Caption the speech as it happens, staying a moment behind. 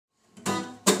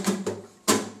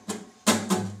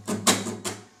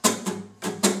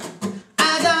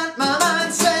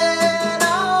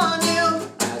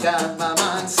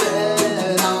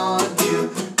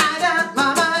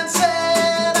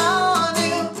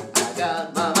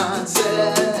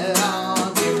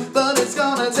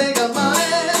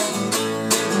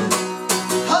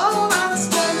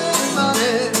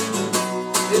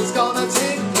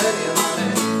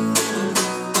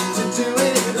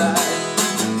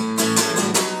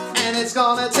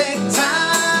gonna take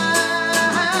time,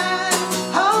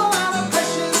 whole lot of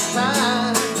precious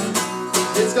time.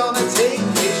 It's gonna take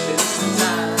patience and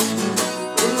time.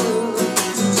 Ooh,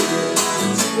 to do it,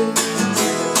 to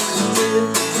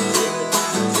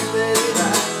do it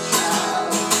right,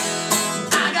 child.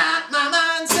 I got my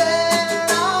mind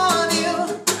set on you.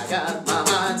 I got my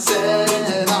mind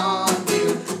set on you.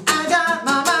 I got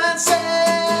my mind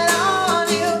set on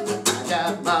you. I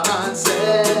got my mind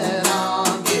set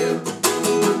on you.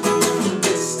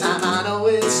 This time I know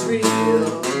it's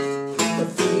real. The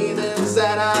feelings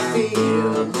that I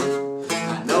feel,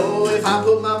 I know if I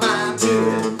put my mind to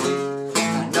it,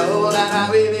 I know that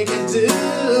I really can do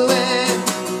it.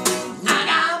 I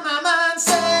got my mind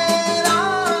set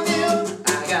on you.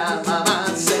 I got my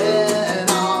mind set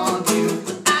on you.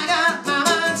 I got my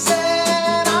mind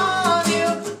set on you.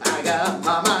 I got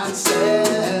my mind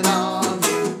set on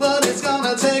you. But it's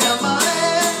gonna take a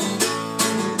money,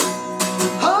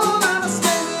 whole lot of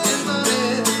spending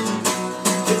money.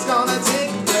 It's gonna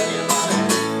take plenty of money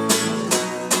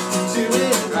to do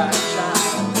it right,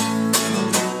 child.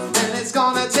 And it's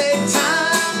gonna take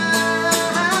time,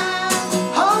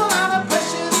 whole lot of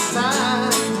precious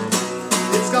time.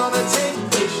 It's gonna take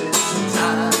patience and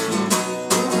time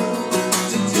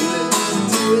to do it, to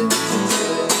do it, to do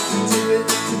it, to do it,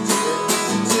 to do it,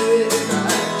 to do it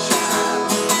right,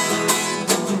 child.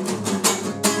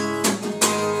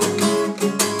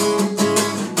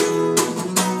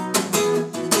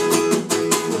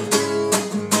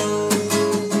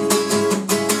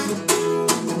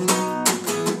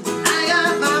 I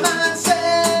got my mind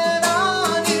set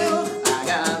on you. I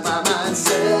got my mind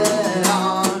set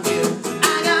on you.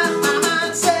 I got my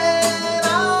mind set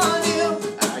on you.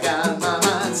 I got my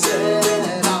mind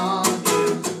set on you.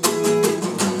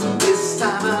 This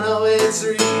time I know it's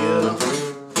real.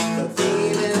 The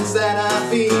feelings that I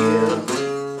feel,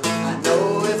 I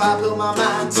know if I put my mind